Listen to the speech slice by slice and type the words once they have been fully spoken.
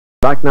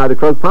Back now to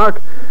Croke Park,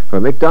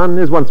 where Mick Dunn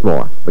is once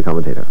more the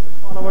commentator.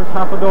 Followers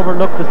haven't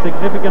overlooked the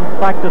significant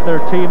fact that their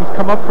teams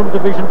come up from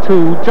Division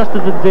 2 just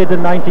as it did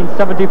in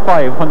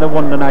 1975 when they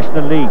won the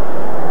National League.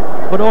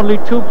 But only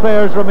two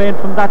players remain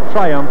from that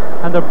triumph,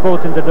 and they're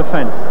both in the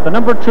defence. The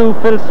number 2,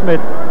 Phil Smith,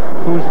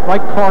 who's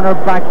right corner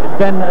back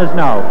then as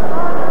now.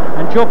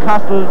 And Joe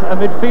Castle's a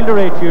midfielder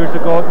 8 years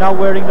ago, now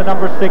wearing the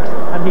number 6,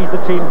 and he's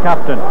the team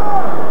captain.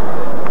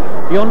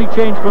 The only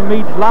change from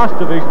Meath's last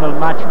divisional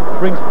match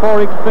brings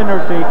Pádraig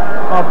Finnerty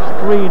of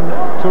Streen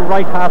to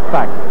right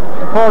half-back.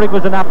 Pádraig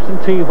was an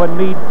absentee when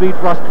Meath beat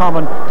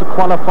Roscommon to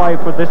qualify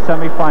for this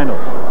semi-final.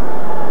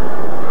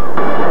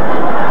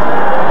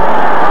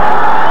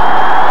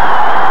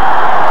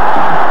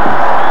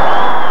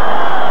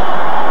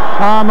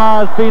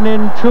 Armagh has been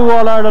in 2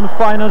 All-Ireland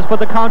finals, but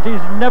the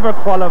county's never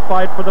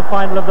qualified for the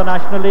final of the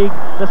National League,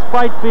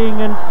 despite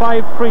being in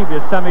 5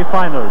 previous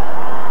semi-finals.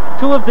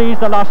 2 of these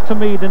are lost to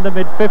Meath in the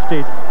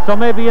mid-50s, so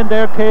maybe in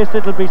their case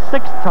it'll be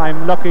 6th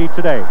time lucky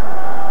today.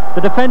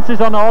 The defence is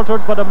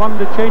unaltered, but among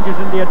the changes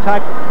in the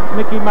attack,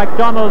 Mickey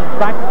MacDonald's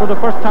back for the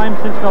first time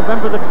since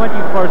November the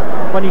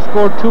 21st, when he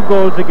scored 2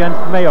 goals against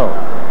Mayo.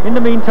 In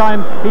the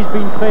meantime, he's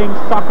been playing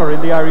soccer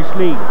in the Irish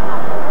League.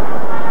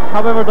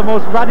 However, the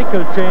most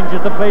radical change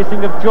is the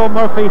placing of Joe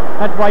Murphy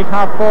at right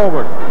half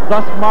forward,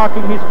 thus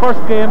marking his first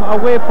game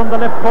away from the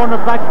left corner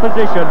back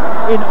position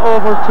in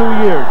over 2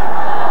 years.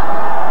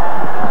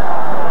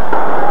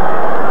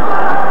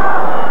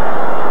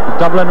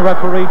 Dublin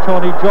referee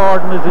Tony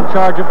Jordan is in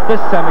charge of this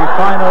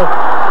semi-final,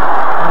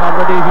 and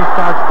already he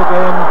starts the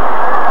game.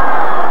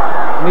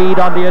 Meath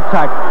on the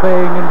attack,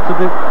 playing into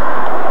the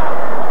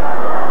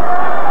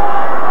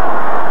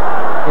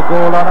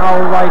goal on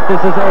our right.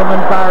 This is Eamon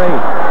Barry,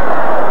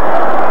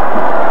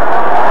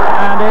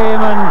 and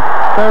Eamon,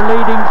 their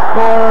leading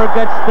scorer,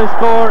 gets the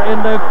score in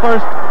the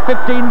first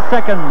 15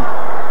 seconds.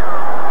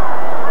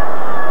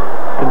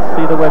 You can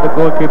see the way the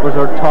goalkeepers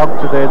are tugged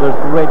today. There's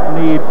great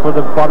need for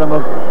the bottom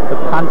of the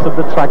pants of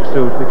the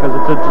tracksuit because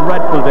it's a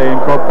dreadful day in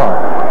Croke Park.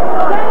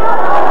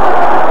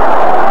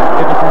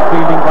 Magnificent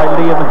fielding by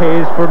Liam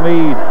Hayes for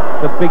Meath.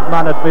 The big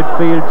man at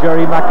midfield,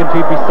 Jerry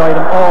McEntee beside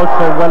him,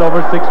 also well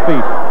over 6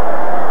 feet.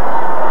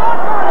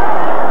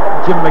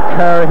 Jim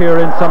McCarr here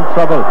in some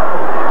trouble.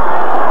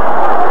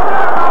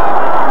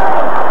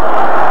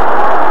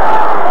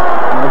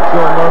 And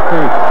Joe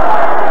Murphy.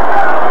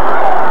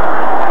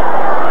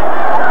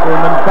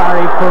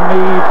 Barry for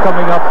Meath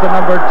coming up. The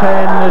number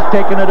 10 is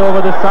taking it over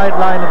the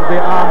sideline of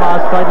the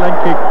Armagh sideline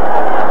kick.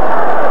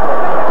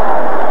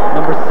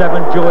 Number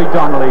 7, Joey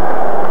Donnelly.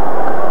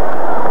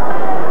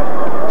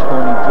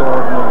 Tony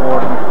Jordan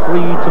awarding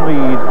free to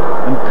Meath,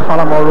 and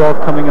Colin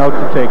O'Rourke coming out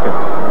to take it.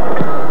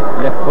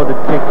 Left-footed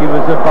kick. He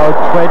was about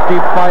 25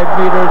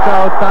 metres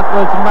out. That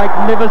was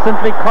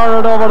magnificently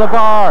curled over the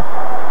bar.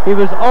 He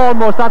was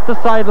almost at the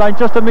sideline,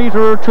 just a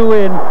metre or 2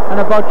 in, and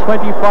about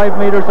 25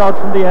 metres out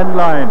from the end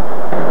line.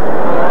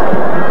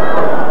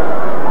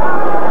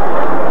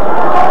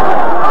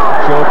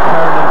 Joe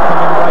Kernan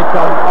coming right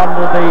down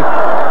under the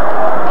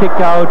kick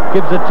out,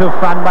 gives it to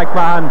Fran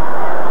McMahon.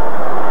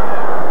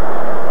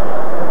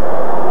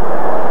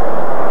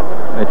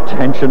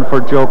 Attention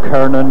for Joe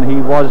Kernan. He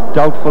was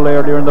doubtful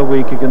earlier in the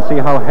week. You can see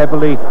how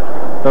heavily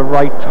the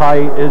right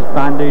thigh is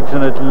bandaged,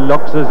 and it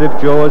looks as if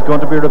Joe is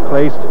going to be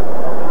replaced.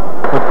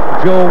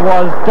 But Joe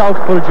was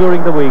doubtful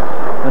during the week,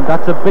 and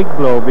that's a big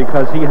blow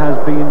because he has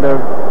been their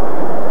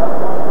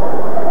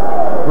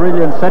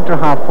brilliant centre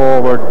half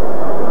forward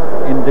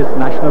in this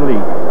National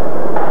League.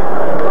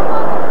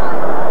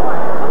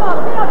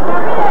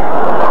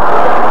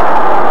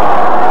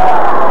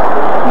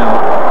 Now,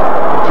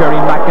 Jerry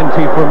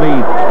McEntee for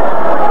Meath.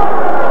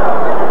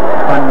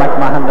 Fran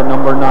McMahon, the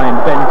number 9.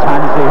 Ben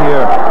Tansey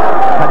here.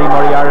 Paddy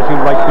Moriarty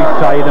right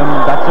beside him.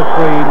 That's a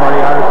free.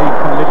 Moriarty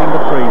committing the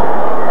free.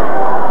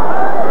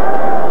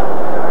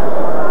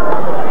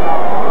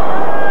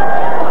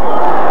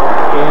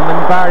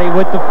 Eamon Barry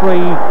with the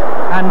free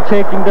and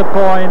taking the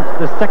point,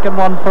 the second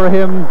one for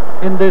him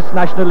in this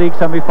National League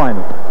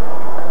semi-final.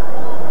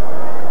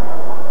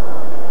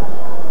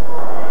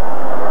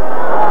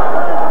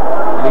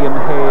 Liam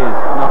Hayes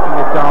knocking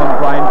it down.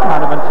 Brian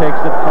Canavan takes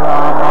it for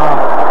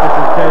Armagh. This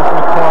is Des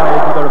McCoy,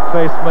 the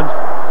replacement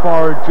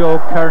for Joe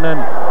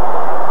Kernan.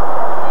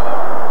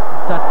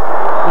 That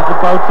is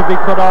about to be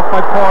cut off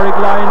by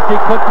Pádraig Lyons. He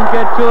couldn't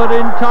get to it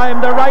in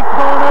time. The right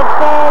corner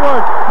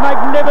forward.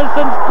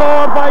 Magnificent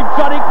score by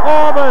Johnny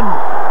Corbin.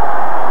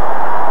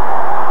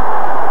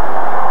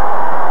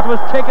 Was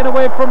taken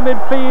away from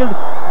midfield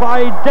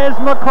by Des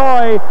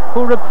McCoy,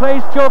 who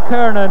replaced Joe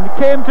Kernan,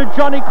 came to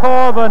Johnny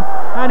Corbin,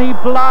 and he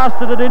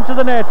blasted it into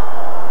the net.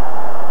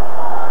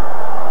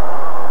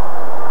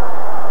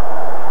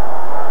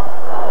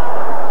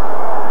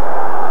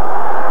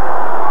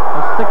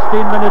 We're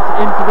 16 minutes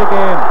into the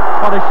game.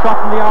 What a shot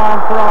in the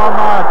arm for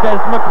Armagh. Des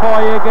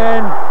McCoy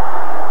again.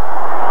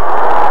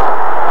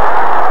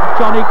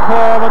 Johnny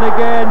Corbin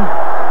again.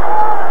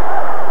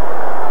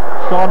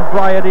 Sean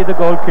Bryady, the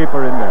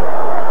goalkeeper, in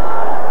there.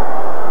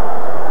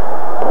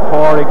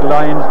 Padraig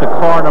Lyons, the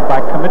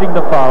cornerback, committing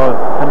the foul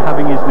and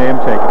having his name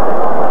taken.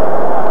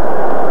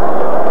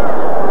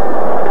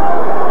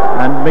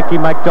 And Mickey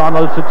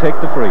MacDonald to take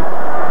the free. And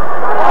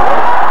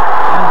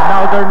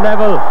now they're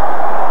level.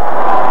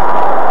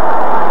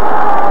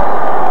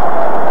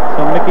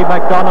 So Mickey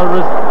MacDonald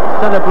was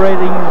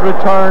celebrating his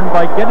return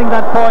by getting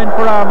that point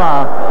for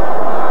Armagh.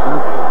 And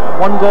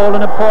 1 goal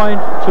and a point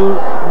to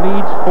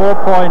Meath's 4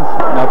 points.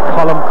 Now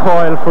Colm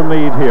Coyle for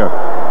Meath here.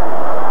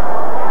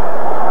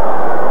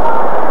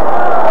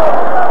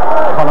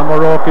 Colm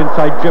O'Rourke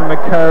inside Jim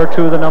McCarr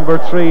to the number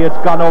 3. It's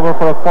gone over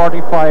for a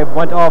 45.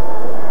 Went off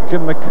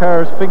Jim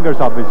McCarr's fingers,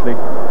 obviously.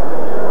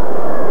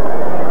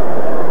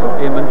 So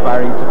Eamon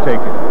Barry to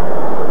take it.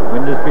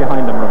 Wind is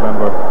behind him,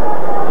 remember.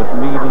 With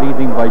Meath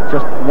leading by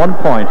just 1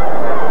 point.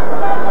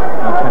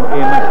 Now can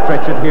Eamon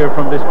stretch it here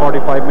from this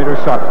 45-metre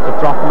shot to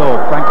drop low?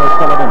 Frank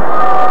O'Sullivan.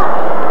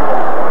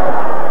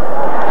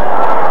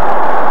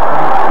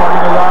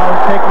 Turning around,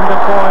 taking the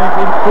point,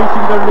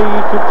 increasing their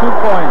lead to 2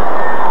 points.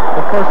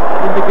 The first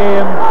in the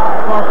game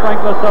for Frank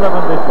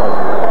O'Sullivan this was.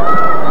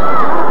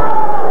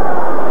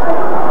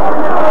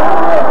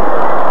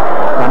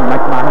 And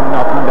McMahon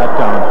knocking that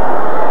down.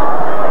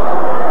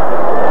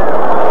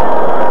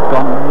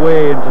 Gone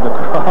way into the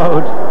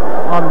crowd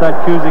on that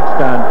Cusick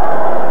stand.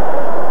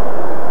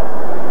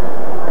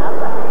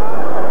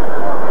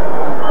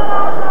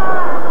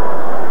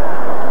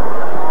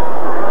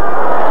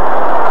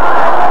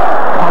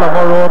 Colm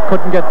O'Rourke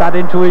couldn't get that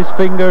into his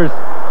fingers.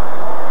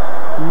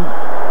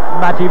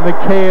 Matty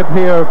McCabe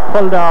here,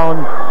 pull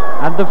down,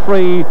 and the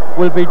free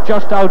will be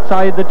just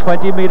outside the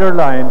 20-metre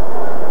line.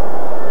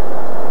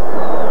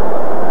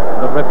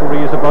 The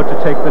referee is about to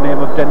take the name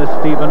of Dennis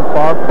Stephen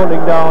for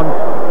pulling down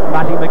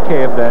Matty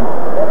McCabe then.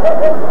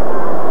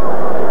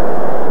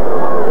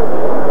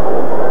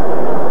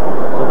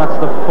 So that's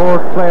the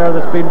 4th player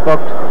that's been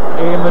booked.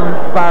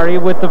 Eamon Barry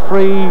with the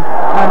free,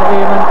 and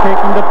Eamon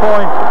taking the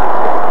point.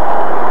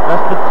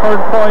 That's the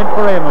 3rd point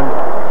for Eamon.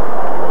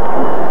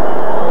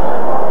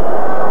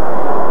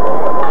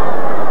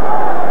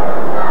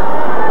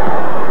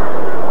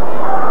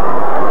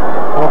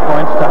 4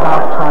 points to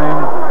half-time.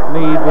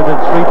 Meath with a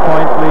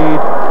 3-point lead.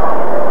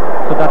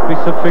 Could that be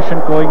sufficient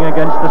going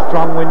against the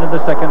strong wind in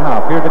the second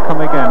half? Here to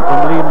come again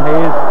from Liam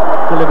Hayes'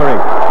 delivery.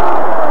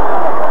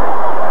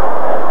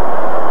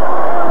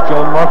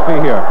 Joe Murphy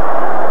here.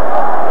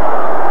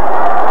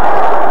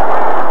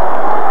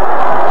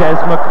 Des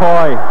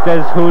McCoy.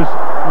 Des, who's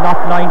not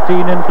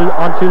 19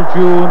 until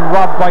June,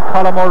 robbed by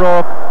Colm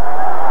O'Rourke.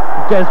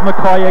 Des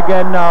McCoy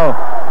again now,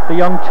 the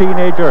young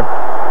teenager.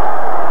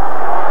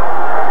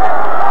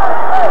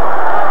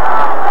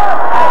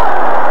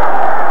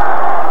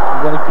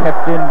 Well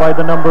kept in by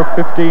the number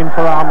 15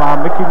 for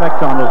Armagh, Mickey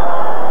MacDonald.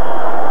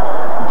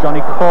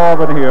 Johnny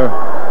Corbin here.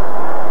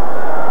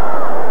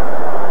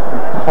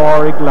 And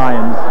Padraig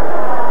Lyons.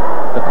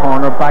 The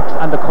corner backs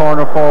and the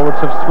corner forwards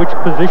have switched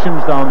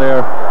positions down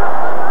there.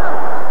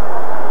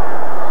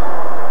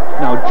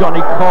 Now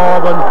Johnny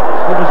Corbin,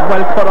 it was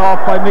well cut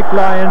off by Mick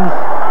Lyons.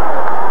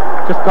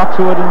 Just got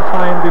to it in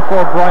time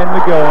before Brian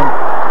McGowan.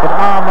 But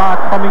Armagh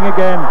coming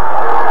again.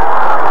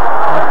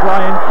 And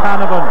Brian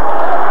Canavan.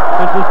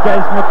 This is Des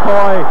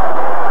McCoy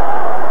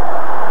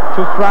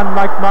to Fran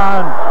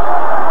McMahon.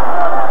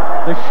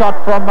 The shot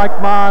from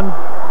McMahon.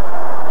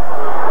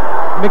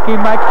 Mickey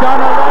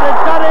MacDonald, and it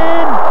got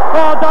in!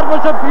 Oh, that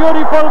was a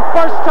beautiful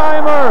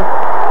first-timer!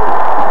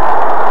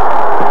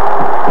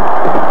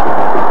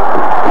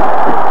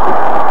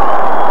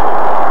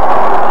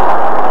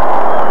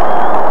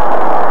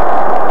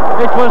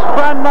 It was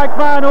Fran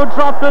McMahon who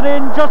dropped it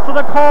in just to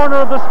the corner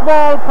of the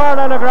small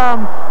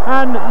parallelogram,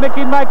 and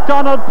Mickey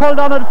MacDonald pulled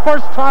on it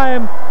first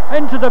time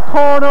into the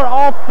corner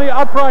off the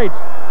upright.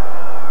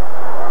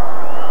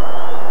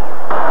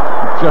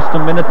 Just a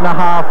minute and a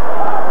half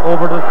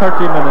over the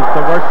 30 minutes.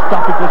 There were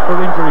stoppages for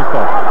injuries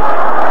though.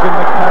 Jim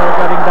McCarr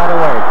getting that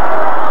away.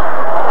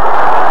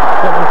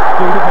 Dennis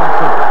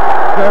Stevenson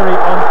very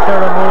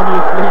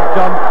unceremoniously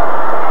dumped.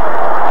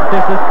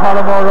 This is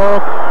Colm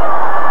O'Rourke.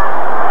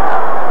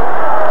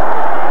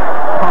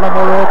 Colm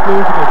O'Rourke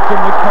losing it.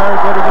 Jim McCarr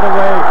getting it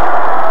away.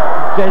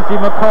 Desi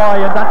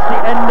McCoy, and that's the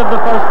end of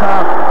the first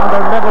half. And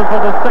they're level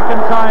for the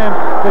second time.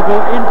 They go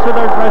into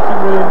their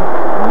dressing room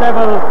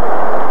level.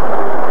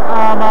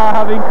 Armagh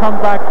having come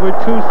back with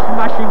 2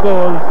 smashing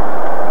goals.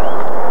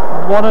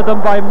 One of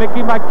them by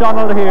Mickey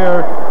MacDonald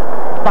here,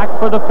 back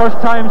for the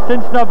first time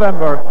since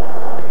November.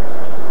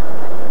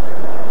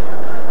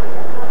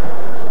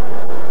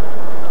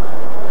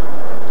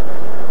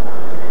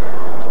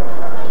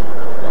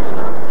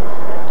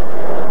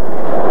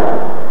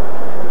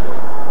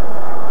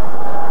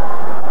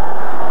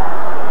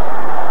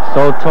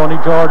 So Tony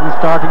Jordan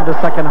starting the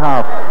second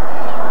half.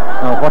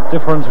 Now what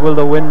difference will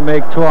the wind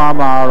make to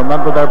Armagh?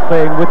 Remember they're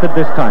playing with it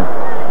this time.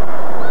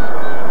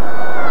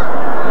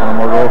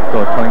 O'Rourke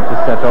though trying to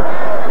set up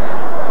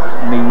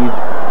Meath.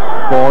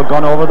 Ball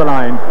gone over the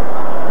line.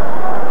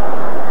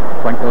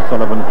 Frank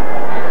O'Sullivan,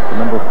 the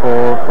number 4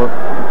 for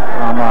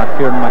Armagh,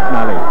 Kieran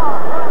McNally.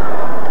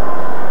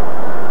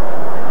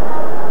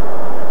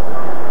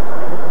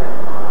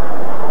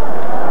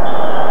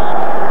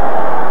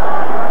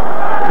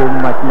 Kieran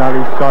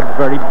McNally's shot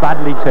very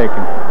badly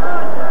taken.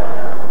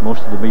 Most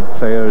of the Meath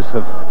players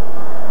have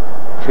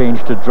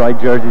changed to dry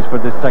jerseys for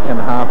this second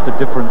half. The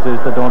difference is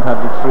they don't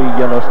have the 3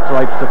 yellow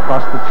stripes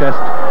across the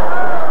chest.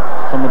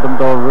 Some of them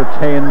though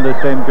retain the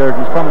same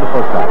jerseys from the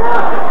first half.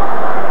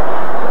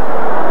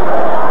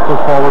 Pull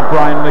forward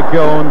Brian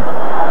McGowan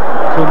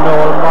to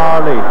Noel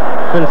Marley.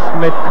 Phil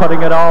Smith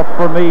cutting it off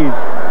for Meath.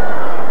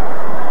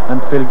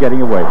 And Phil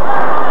getting away.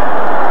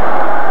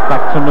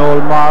 Back to Noel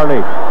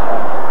Marley.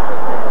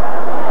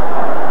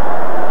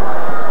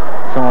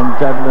 Sean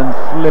Devlin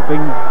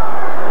slipping.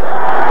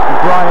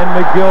 Brian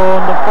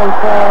McGowan, the full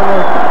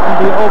forward in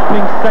the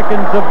opening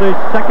seconds of the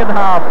second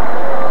half.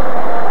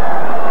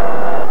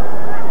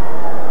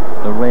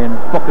 The rain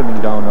bucketing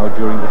down now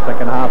during the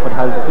second half. It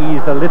has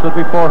eased a little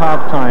before half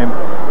time,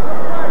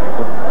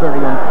 but very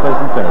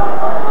unpleasant day.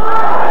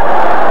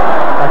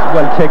 That's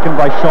well taken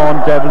by Sean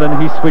Devlin.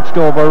 He switched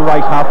over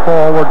right half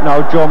forward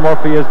now. Joe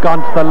Murphy has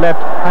gone to the left,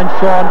 and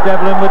Sean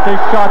Devlin with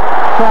his shot.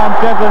 Sean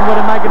Devlin with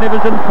a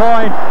magnificent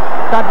point.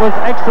 That was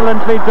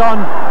excellently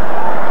done.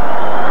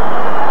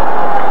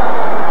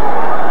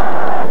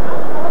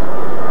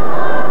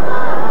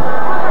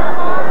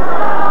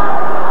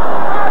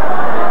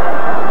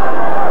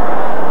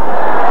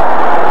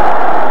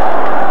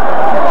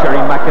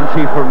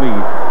 For me,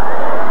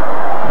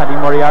 Paddy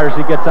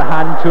Moriarty gets a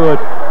hand to it.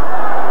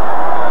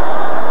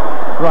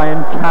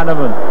 Brian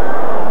Canavan,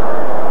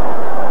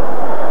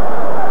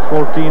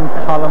 14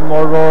 Colm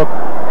O'Rourke.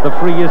 The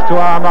free is to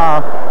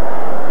Armagh.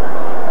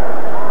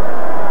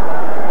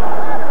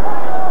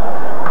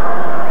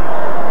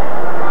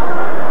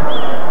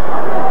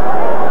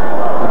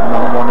 But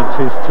now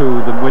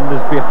 1-2. The wind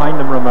is behind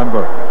them,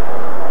 remember.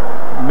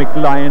 Mick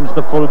Lyons,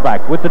 the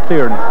fullback, with the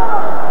clearance.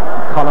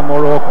 Colm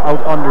O'Rourke out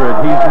under it.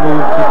 He's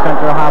moved to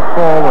centre half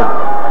forward.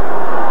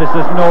 This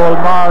is Noel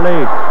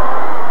Marley.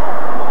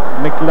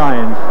 Mick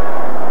Lyons.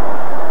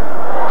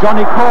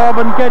 Johnny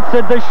Corbin gets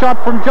it. The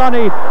shot from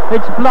Johnny.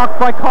 It's blocked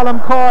by Colm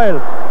Coyle.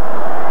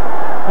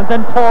 And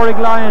then Pádraig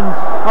Lyons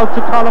out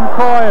to Colm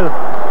Coyle.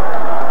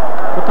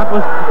 But that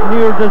was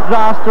near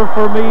disaster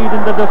for Meath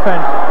in the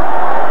defence.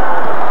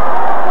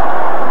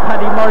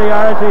 Paddy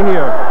Moriarty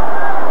here.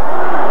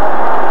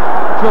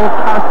 Joe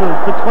Castles,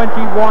 the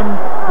 21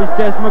 is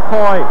Des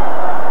McCoy.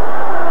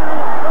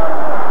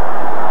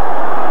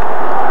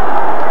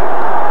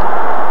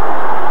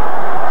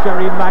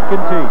 Jerry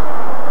McEntee.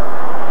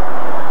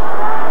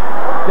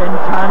 Ben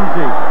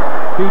Tansey,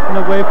 beaten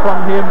away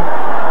from him.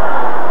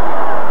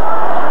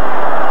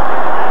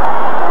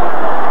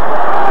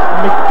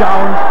 Mick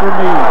Downs for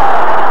me.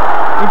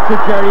 Into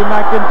Jerry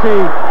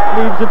McEntee.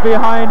 Leaves it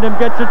behind him,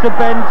 gets it to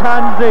Ben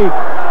Tansey.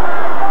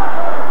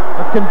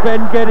 Can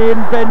Ben get in?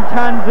 Ben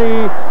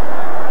Tansey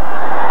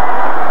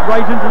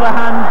right into the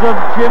hands of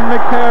Jim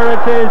McCare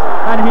it is,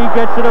 and he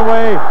gets it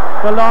away.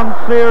 The long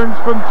clearance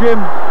from Jim.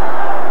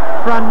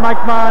 Fran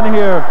McMahon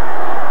here.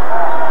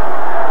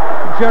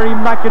 Jerry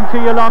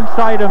McEntee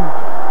alongside him.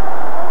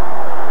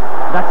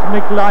 That's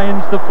Mick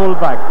Lyons, the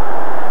fullback.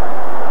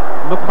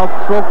 Look how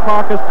Croke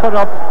Park is cut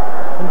up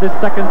in this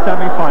second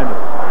semi-final.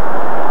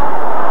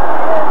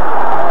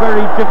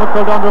 Very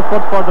difficult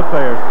underfoot for the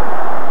players.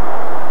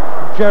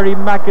 Jerry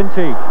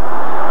McEntee.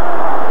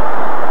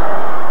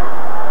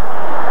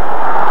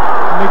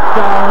 Mick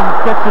Downs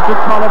gets it to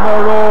Colm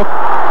O'Rourke.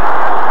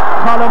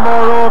 Colm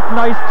O'Rourke,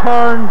 nice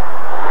turn.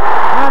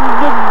 And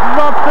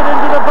drops it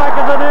into the back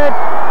of the net.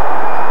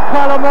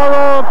 Colm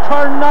O'Rourke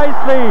turned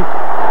nicely.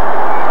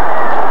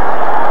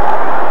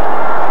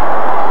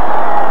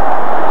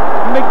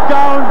 Mick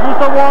Downs was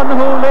the one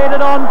who laid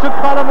it on to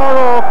Colm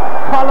O'Rourke.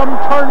 Colm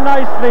turned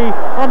nicely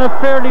on a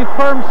fairly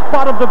firm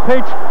spot of the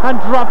pitch and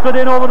dropped it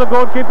in over the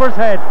goalkeeper's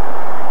head.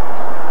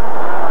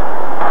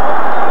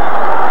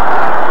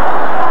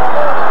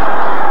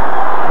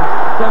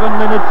 We're 7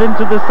 minutes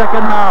into the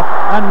second half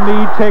and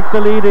Meath take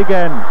the lead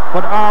again,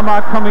 but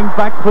Armagh coming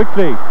back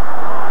quickly.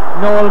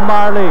 Noel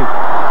Marley,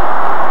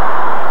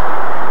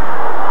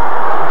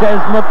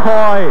 Des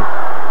McCoy,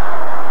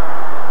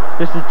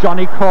 this is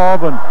Johnny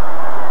Corbin.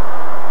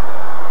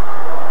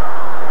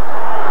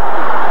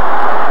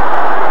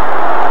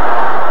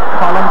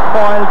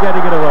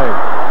 Getting it away.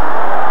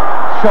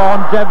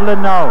 Sean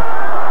Devlin now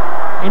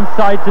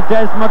inside to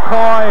Des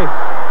McCoy.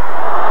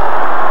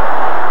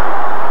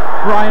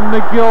 Brian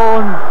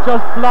McGowan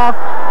just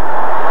blocked.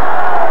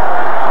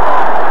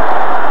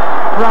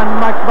 Fran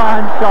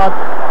McMahon shot.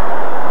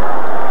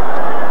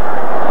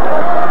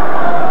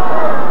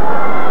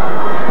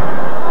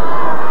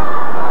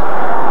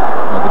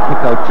 Now the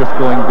kick out just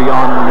going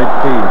beyond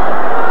midfield.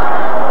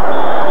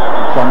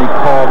 Johnny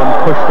Corbin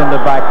pushed in the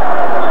back.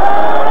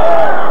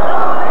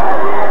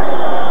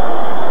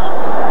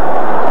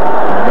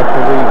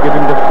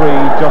 Giving the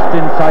free just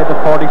inside the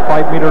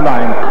 45-metre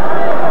line.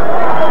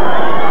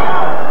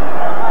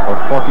 Or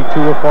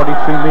 42 or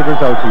 43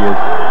 metres out he is.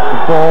 The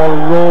ball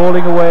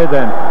rolling away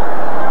then.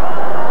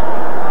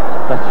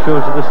 That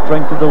shows you the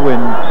strength of the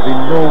wind. There's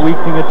been no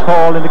weakening at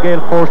all in the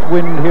gale-force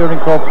wind here in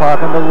Croke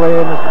Park, and the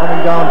rain is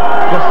coming down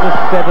just as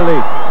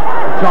steadily.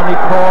 Johnny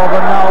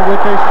Corbin now with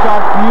a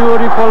shot,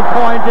 beautiful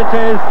it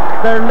is.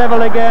 They're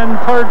level again,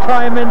 third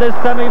time in this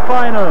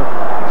semi-final.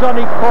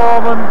 Johnny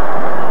Corban,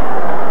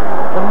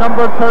 the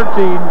number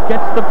 13,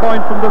 gets the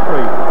point from the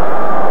free.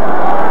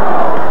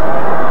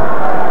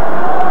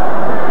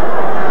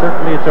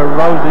 Certainly it's a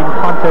rousing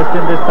contest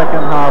in this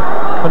second half,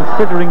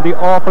 considering the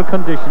awful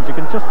conditions. You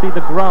can just see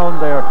the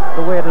ground there,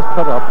 the way it is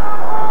put up.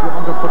 The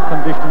underfoot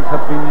conditions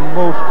have been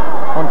most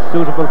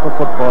unsuitable for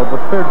football, but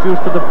fair dues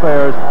to the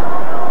players.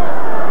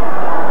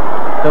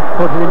 They've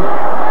put in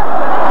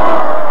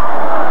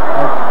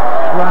a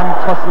grand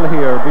tussle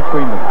here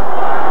between them.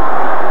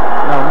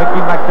 Now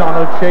Mickey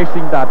MacDonald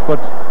chasing that,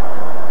 but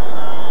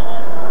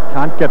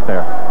can't get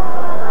there.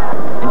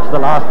 Into the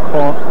last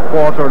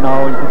quarter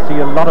now, you can see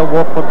a lot of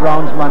work for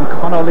groundsman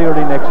Con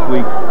O'Leary next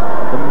week.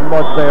 The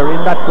mud there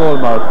in that goal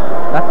mouth.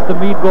 That's the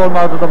Meath goal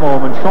mouth at the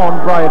moment. Sean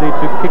Bryody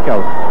to kick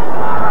out.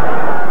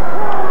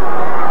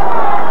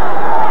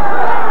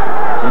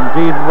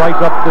 Indeed, right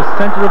up the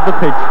centre of the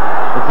pitch.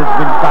 This has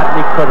been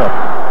badly cut up.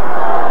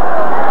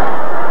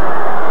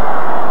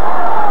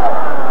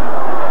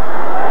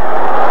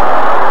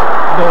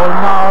 Noel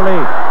Marley,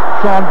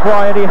 Sean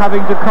Bryody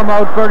having to come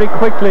out very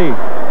quickly.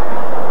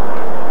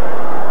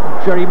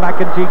 Jerry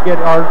McEntee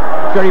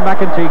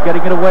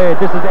getting it away.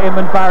 This is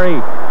Eamon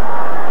Barry.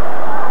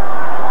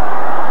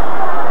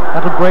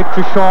 That'll break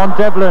to Sean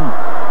Devlin.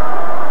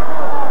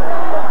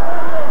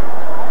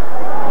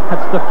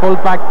 That's the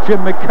full-back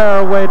Jim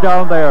McCarr way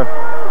down there.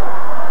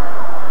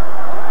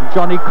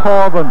 Johnny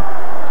Corban.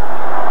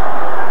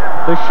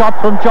 The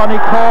shot from Johnny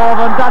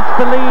Corban. That's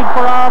the lead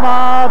for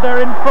Armagh.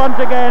 They're in front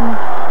again.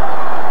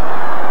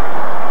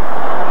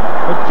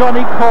 But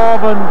Johnny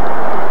Corban,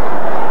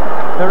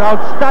 their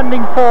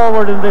outstanding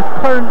forward in this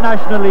current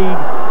National League,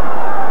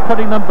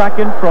 putting them back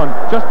in front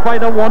just by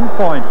the 1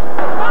 point.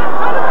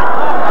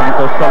 Frank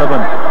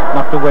O'Sullivan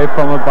knocked away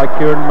from it by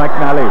Kieran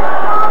McNally.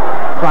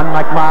 Fran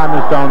McMahon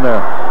is down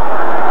there.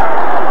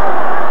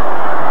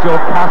 Joe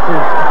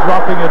Castles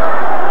dropping it.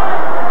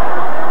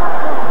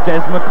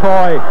 Des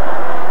McCoy.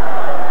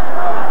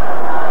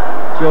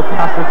 Joe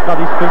Castles got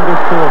his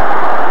fingers to it.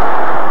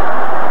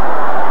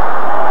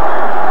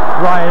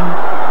 Brian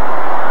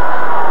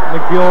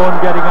McGeown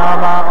getting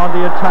Armagh on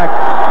the attack.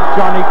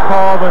 Johnny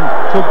Corban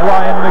to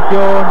Brian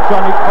McGeown.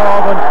 Johnny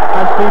Corban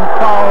has been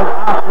fouled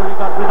after he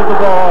got rid of the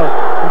ball.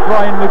 And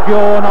Brian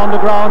McGeown on the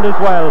ground as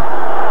well.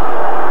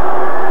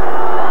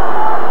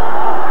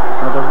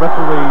 Now the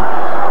referee,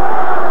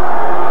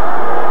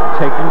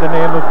 taking the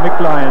name of Mick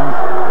Lyons,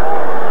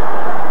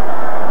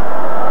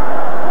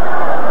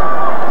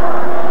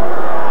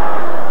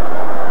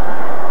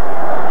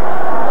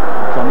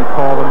 Johnny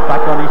Corban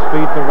back on his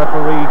feet. The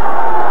referee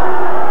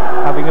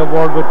having a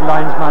word with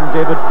linesman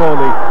David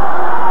Foley.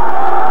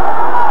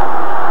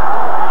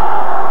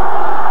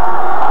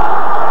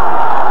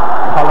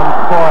 Colin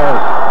Coyle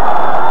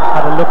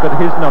had a look at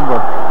his number.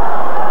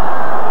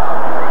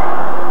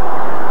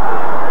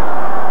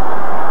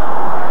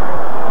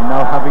 And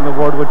now having a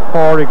word with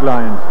Pádraig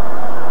Lyons.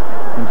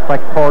 In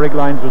fact, Pádraig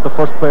Lyons was the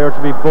first player to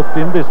be booked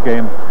in this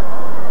game,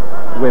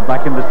 way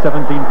back in the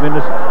 17th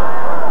minute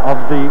of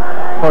the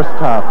first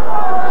half.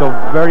 So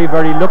very,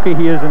 very lucky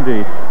he is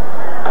indeed.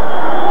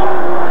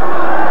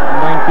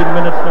 19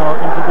 minutes now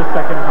into the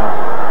second half.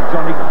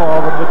 Johnny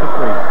Corban with the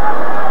free.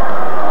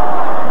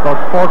 About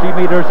 40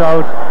 metres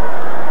out.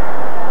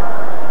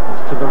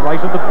 It's to the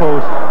right of the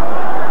post.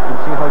 You can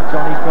see how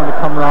Johnny's going to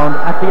come round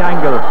at the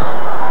angle.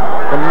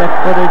 The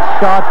left-footed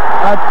shot,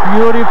 a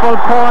beautiful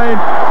point.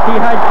 He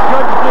had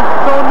judged it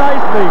so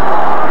nicely.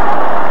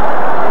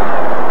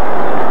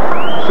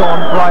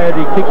 Sean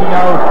Bryody kicking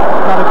out.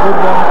 Not a good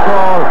one at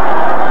all.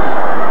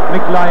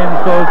 Mick Lyons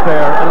goes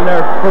there,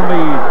 alert for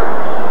Meath.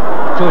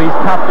 To his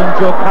captain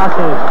Joe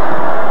Castles.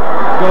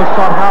 Joe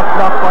shot half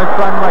blocked by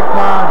Fran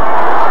McMahon.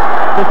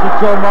 This is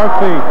Joe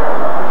Murphy.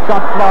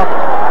 Shot blocked.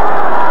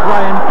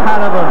 Ryan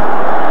Canavan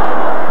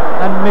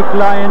and Mick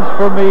Lyons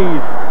for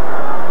Meath.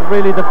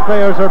 Really, the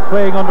players are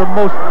playing under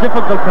most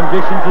difficult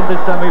conditions in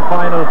this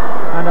semi-final,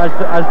 and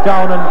as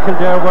Down and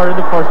Kildare were in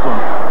the first one.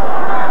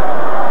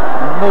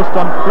 A most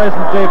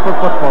unpleasant day for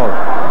football.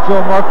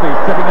 Joe Murphy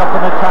setting up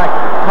an attack.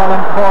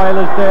 Colin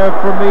Coyle is there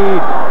for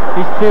Meath.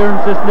 His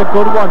clearance isn't a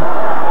good one.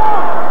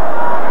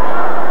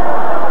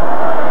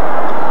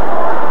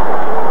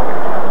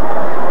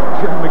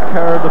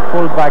 The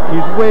fullback,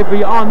 he's way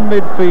beyond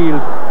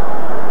midfield.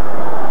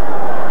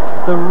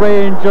 The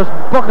rain just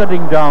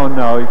bucketing down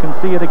now. You can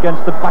see it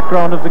against the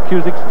background of the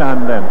Cusick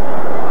stand then.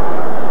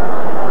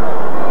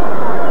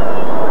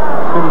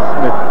 Phil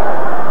Smith.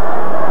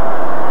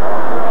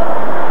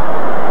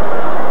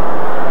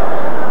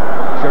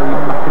 Jerry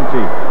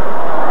McEntee.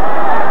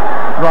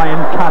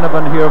 Brian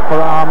Canavan here for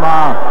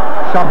Armagh.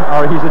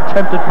 His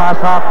attempted pass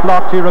half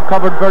blocked. He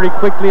recovered very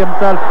quickly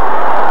himself.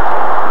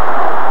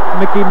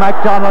 Mickey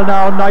MacDonald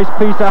now, nice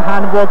piece of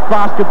handwork,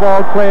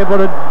 basketball play,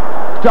 but it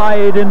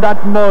died in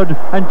that mud,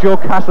 and Joe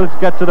Castles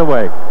gets it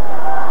away.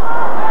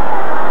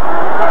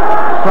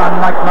 Fran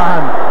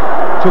McMahon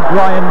to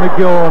Brian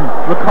McGeown,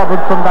 recovered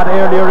from that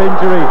earlier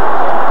injury.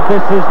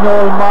 This is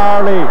Noel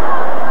Marley.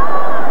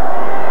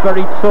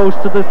 very close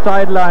to the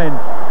sideline.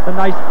 The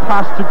nice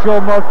pass to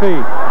Joe Murphy.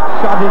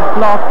 Shot is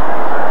blocked.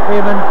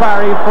 Eamon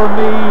Barry for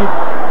Meath.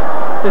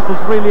 This is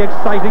really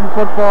exciting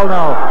football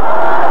now.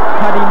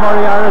 Paddy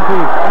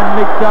Moriarty and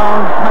Mick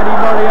Downs. Paddy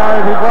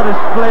Moriarty, what a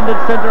splendid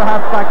centre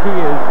half back he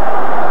is.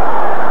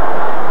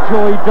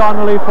 Joey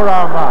Donnelly for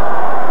Armagh.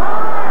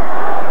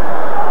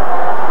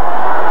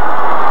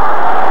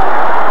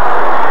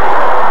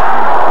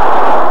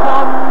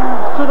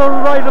 To the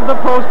right of the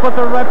post, but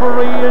the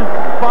referee has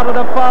spotted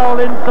a foul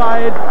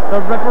inside.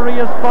 The referee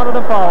has spotted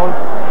a foul.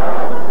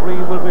 The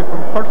free will be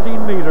from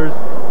 13 metres.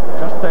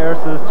 Just there,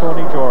 says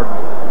Tony Jordan.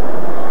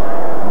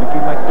 Mickey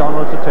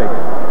MacDonald to take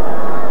it.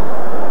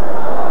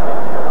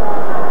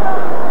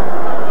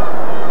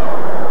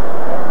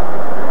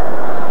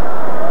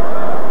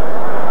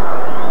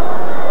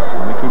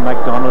 Mickey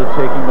MacDonald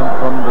taking them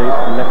from the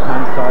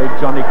left-hand side.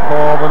 Johnny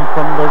Corbin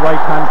from the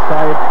right-hand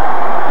side.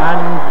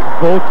 And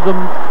both of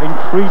them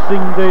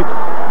increasing the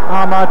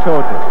Armagh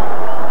total.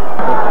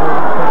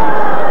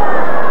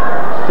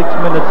 6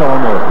 minutes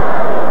almost.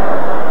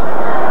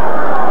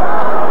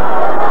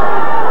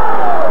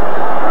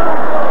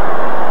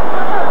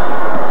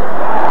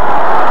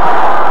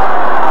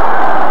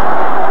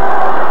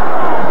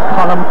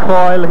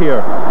 Coyle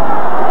here.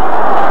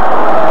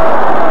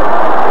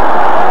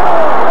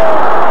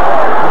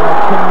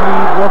 Can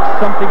Meath work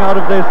something out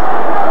of this?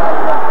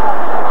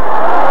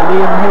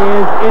 Liam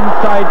Hayes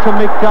inside to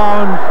Mick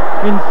Downs.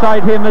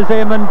 Inside him is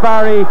Eamon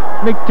Barry.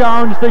 Mick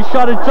Downs, the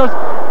shot is just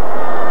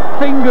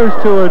fingers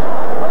to it.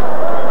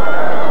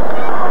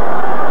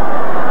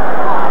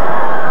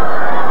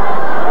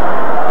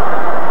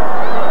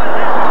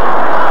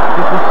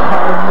 This is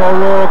Karen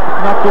O'Rourke,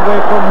 knocked away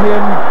from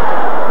him.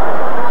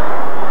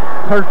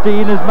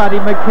 13 is Matty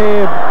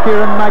McCabe.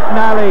 Kieran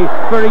McNally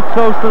very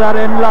close to that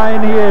end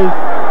line he is.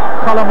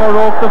 Colm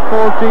O'Rourke the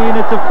 14,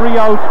 it's a free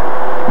out.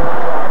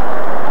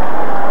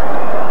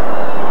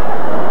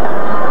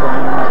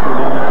 Brian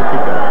McNally to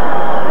kick out.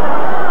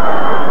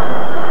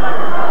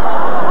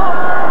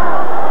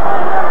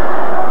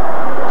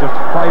 Just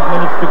 5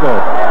 minutes to go.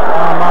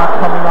 Armagh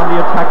coming on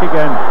the attack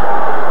again.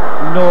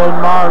 Noel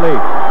Marley.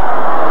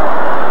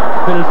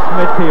 Phil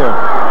Smith here.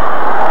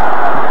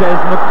 Des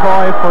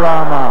McCoy for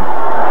Armagh.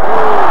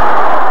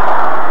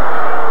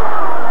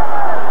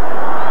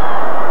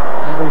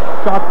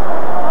 Shot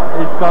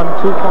is gone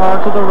too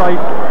far to the right.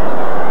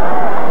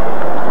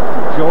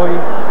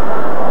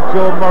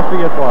 Joe Murphy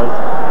it was.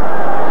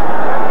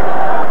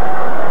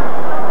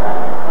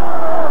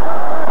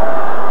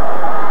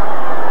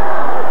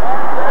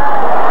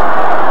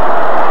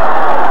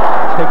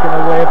 Taken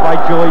away by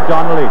Joey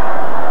Donnelly.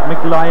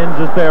 McLyons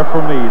is there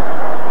for Meath.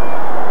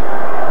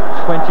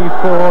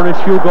 24 is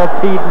Hugo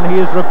Peden. He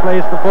has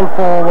replaced the full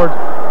forward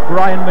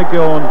Brian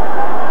McGowan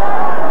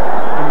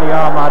in the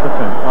Armagh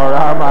defense, or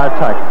Armagh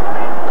attack.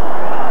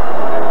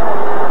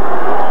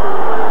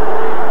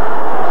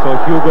 So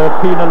Hugo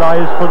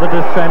penalised for the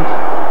descent.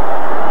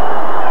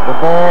 The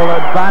ball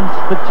advanced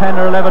the 10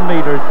 or 11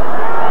 metres.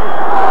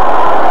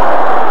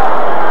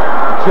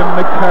 Jim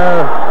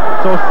McCurr,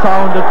 so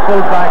sound at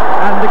full back,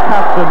 and the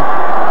captain.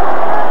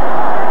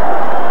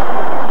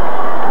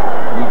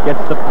 He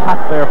gets the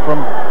pat there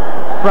from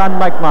Fran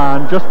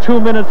McMahon. Just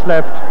 2 minutes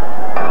left.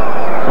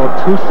 So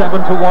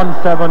 2-7 to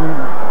 1-7.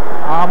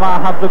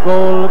 Armagh have the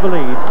goal of the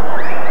lead.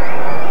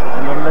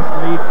 And unless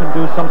Meath can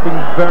do something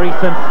very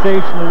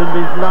sensational in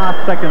these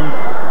last seconds,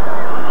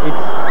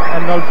 it's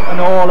an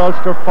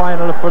all-Ulster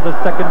final for the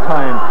second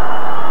time,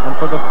 and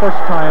for the first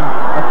time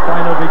a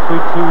final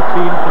between two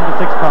teams from the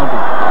 6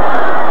 counties.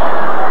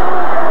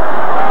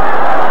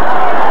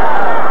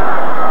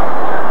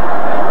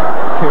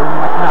 Kieran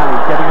McNally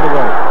getting it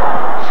away.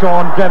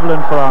 Sean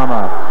Devlin for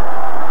Armagh.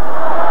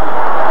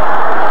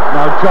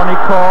 Now Johnny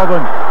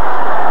Corbin.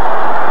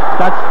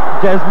 That's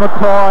Des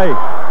McCoy.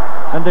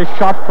 And the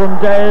shot from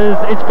Des,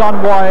 it's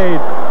gone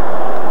wide.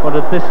 But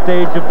at this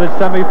stage of the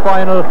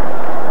semi-final,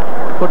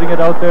 putting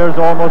it out there is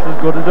almost as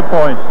good as a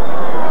point.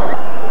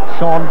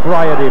 Sean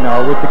Bryady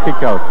now with the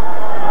kick-out.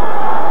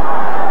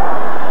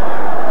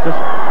 Just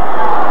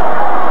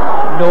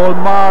Noel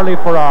Marley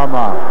for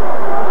Armagh.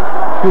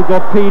 Hugo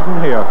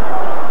Peden here.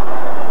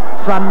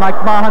 Fran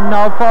McMahon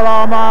now for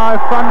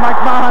Armagh. Fran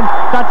McMahon,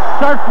 that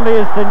certainly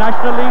is the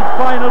National League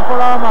final for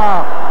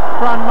Armagh.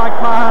 Fran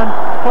McMahon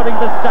putting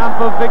the stamp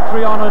of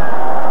victory on it.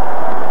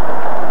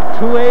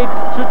 2-8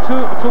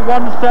 to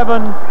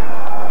 1-7.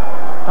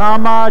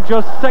 Armagh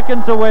just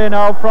seconds away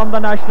now from the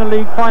National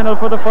League final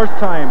for the first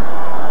time.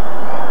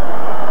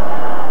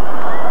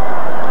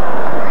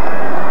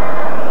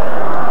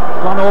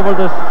 Gone over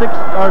the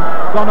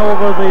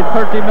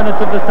 30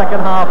 minutes of the second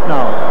half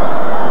now.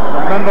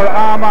 Remember,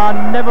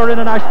 Armagh never in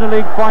a National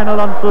League final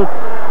until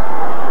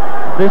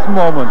this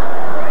moment.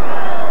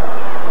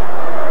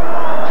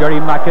 Jerry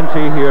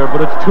McEntee here,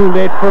 but it's too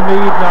late for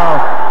Meath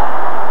now.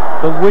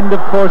 The wind, of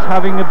course,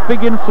 having a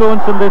big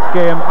influence in this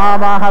game.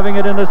 Armagh having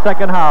it in the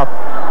second half.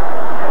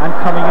 And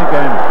coming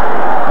again.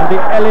 And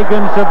the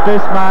elegance of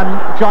this man,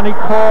 Johnny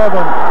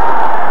Corbin.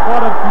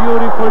 What a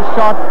beautiful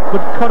shot,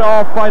 but cut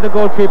off by the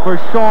goalkeeper,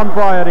 Sean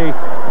Hegarty.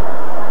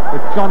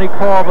 With Johnny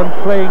Corbin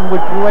playing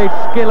with great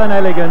skill and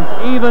elegance,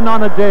 even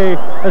on a day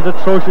as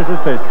atrocious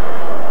as this.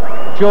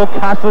 Joe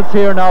Castle's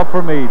here now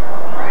for Meath.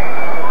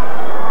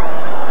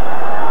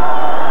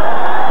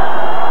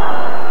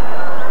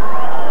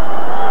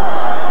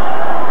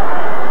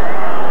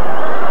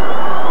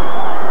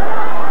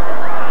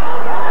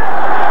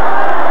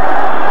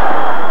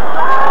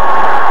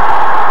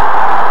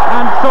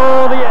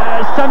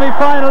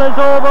 Semi-final is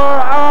over.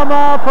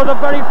 Armagh for the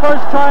very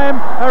first time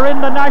are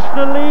in the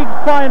National League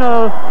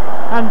final,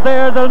 and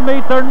there they'll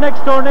meet their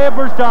next door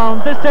neighbours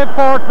down this day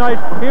fortnight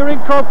here in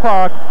Croke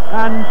Park,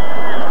 and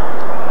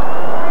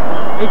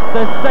it's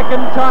the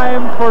second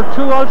time for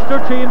two Ulster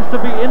teams to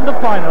be in the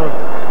final.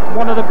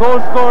 One of the goal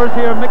scorers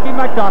here, Mickey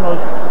MacDonald.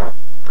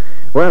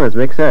 Well, as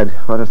Mick said,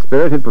 what a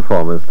spirited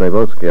performance they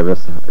both gave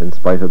us in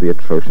spite of the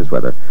atrocious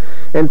weather.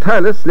 In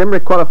Thurles,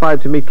 Limerick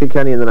qualified to meet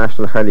Kilkenny in the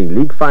National Hurling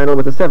League final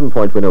with a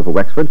 7-point win over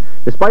Wexford.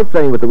 Despite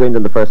playing with the wind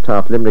in the first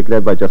half, Limerick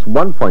led by just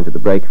 1 point at the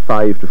break,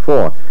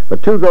 5-4.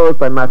 But 2 goals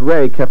by Matt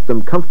Ray kept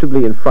them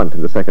comfortably in front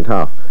in the second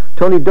half.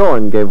 Tony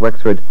Dorn gave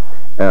Wexford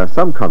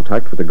some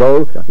contact with a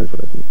goal.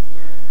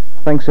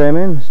 Thanks,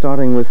 Eamon.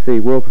 Starting with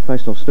the World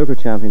Professional Snooker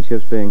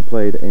Championships being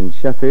played in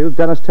Sheffield,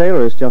 Dennis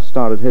Taylor has just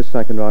started his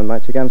second round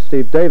match against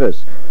Steve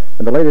Davis.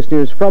 And the latest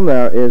news from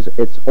there is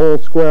it's all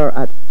square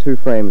at 2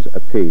 frames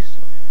apiece.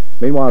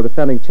 Meanwhile,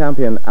 defending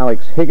champion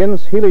Alex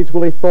Higgins, he leads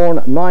Willie Thorne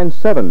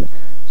 9-7.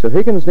 So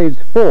Higgins needs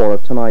 4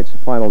 of tonight's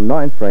final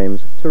 9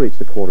 frames to reach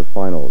the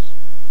quarter-finals.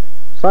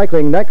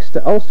 Cycling next,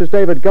 Ulster's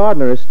David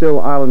Gardner is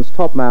still Ireland's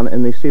top man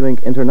in the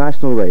Sea-Link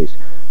International race.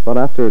 But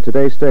after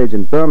today's stage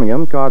in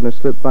Birmingham, Gardner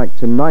slipped back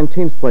to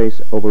 19th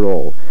place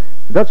overall.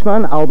 The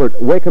Dutchman, Albert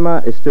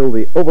Wakema, is still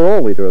the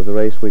overall leader of the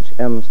race, which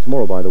ends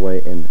tomorrow, by the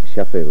way, in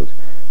Sheffield.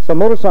 Some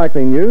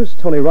motorcycling news.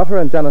 Tony Rutter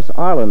and Dennis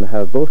Ireland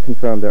have both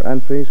confirmed their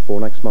entries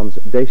for next month's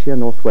Dacia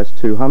Northwest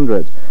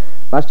 200.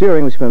 Last year,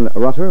 Englishman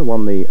Rutter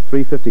won the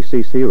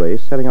 350cc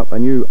race, setting up a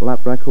new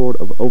lap record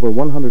of over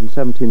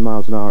 117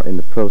 miles an hour in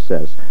the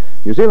process.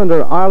 New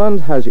Zealander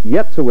Ireland has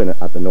yet to win it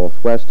at the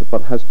Northwest,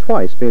 but has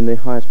twice been the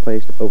highest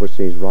placed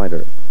overseas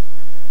rider.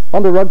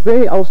 On the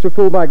rugby, Ulster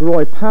fullback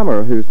Roy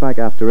Palmer, who's back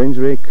after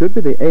injury, could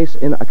be the ace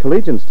in a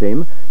Collegians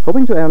team,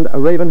 hoping to end a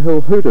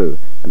Ravenhill hoodoo,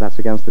 and that's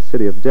against the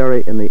City of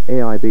Derry in the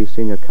AIB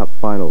Senior Cup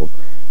final.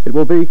 It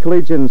will be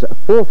Collegians'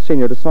 4th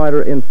senior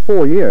decider in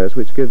 4 years,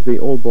 which gives the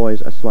old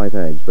boys a slight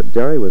edge, but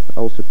Derry, with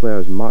Ulster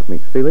players Mark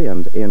McFeely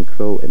and Ian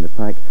Crowe in the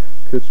pack,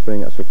 could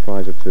spring a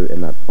surprise or two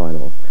in that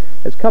final.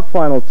 It's cup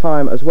final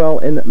time as well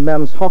in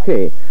men's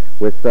hockey,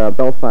 with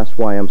Belfast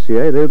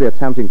YMCA. They'll be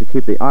attempting to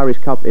keep the Irish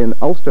Cup in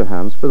Ulster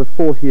hands for the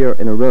 4th year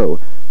in a row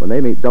when they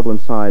meet Dublin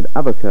side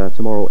Avoca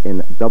tomorrow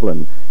in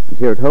Dublin. And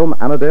here at home,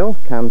 Annandale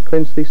can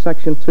clinch the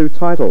Section 2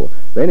 title.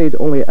 They need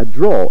only a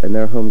draw in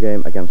their home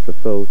game against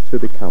Raphoe to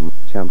become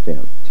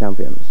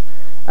champions.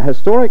 A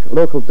historic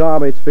local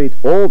derby to beat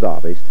all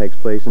derbies takes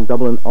place in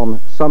Dublin on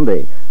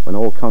Sunday, when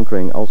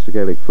all-conquering Ulster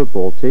Gaelic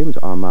football teams,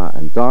 Armagh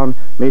and Down,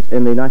 meet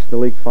in the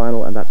National League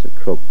final, and that's at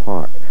Croke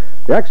Park.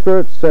 The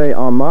experts say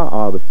Armagh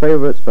are the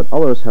favourites, but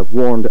others have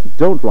warned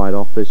don't write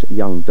off this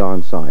young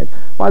Down side.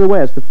 By the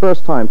way, it's the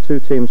first time 2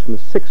 teams from the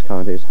 6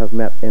 counties have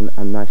met in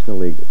a National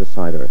League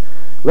decider.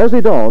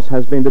 Leslie Dawes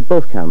has been to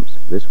both camps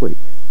this week.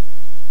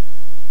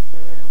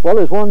 Well,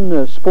 as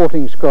one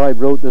sporting scribe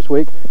wrote this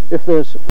week, if there's